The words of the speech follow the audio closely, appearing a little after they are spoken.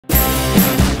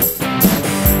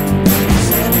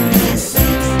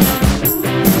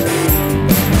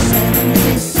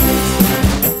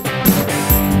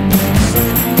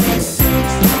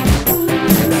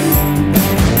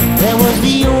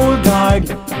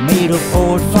made of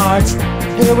old farts.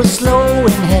 They were slow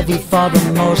and heavy for the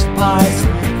most part.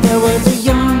 There were the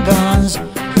young guns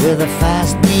with a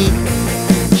fast beat,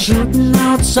 shooting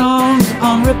out songs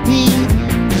on repeat.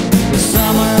 The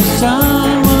summer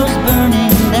sun was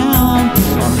burning down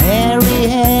on hairy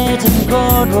heads and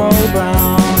corduroy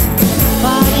brown.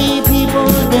 Party people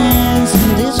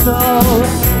dancing disco.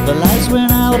 The lights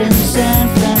went out in San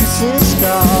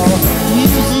Francisco.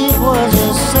 Music was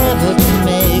a savage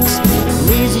mix.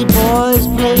 Lazy boys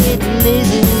played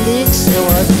lazy licks. It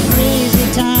was a crazy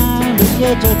time to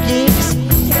get your kicks.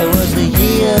 It was the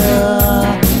year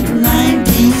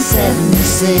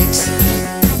 1976.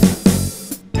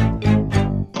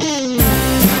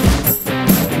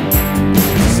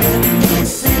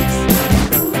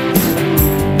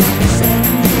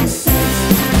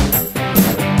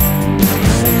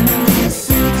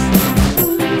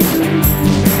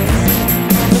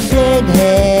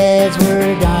 Heads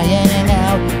were dying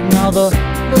out. Now the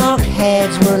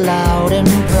blockheads were loud and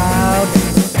proud.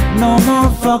 No more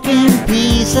fucking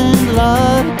peace and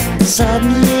love.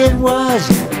 Suddenly it was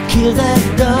kill that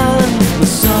dove. The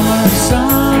summer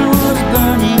sun was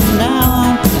burning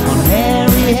down on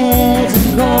hairy heads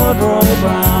and corduroy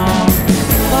brown.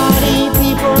 Party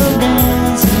people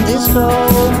dancing disco.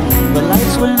 The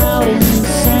lights went out in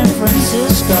San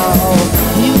Francisco.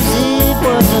 Music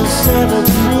was a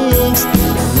savage mix.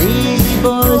 Lazy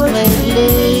boys played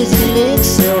lazy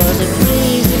licks. It was a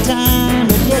crazy time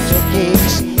to get your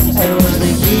kicks. It was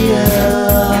the year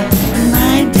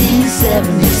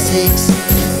 1976.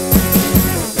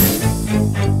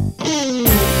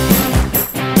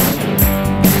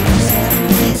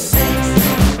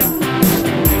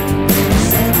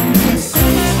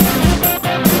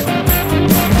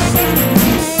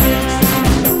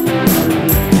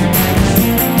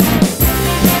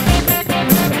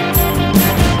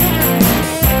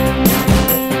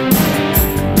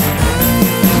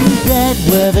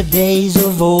 Were the days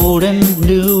of old and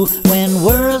new, when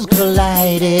worlds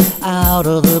collided out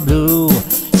of the blue.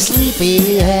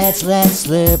 Sleepy heads let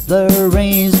slip the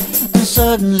reins, and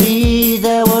suddenly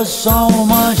there was so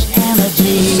much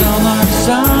energy. Summer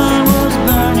sun was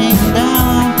burning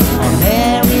down on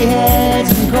hairy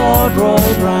heads and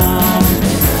corduroy brown.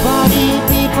 Party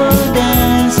people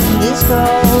dancing disco.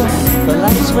 The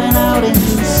lights went out in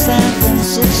San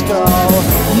Francisco.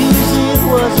 Music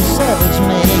was a savage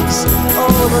mix.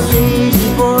 All the lazy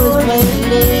boys played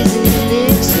lazy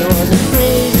licks. It was a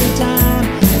crazy time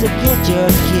to get your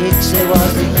kicks. It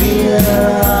was the year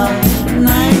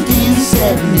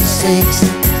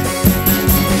 1976.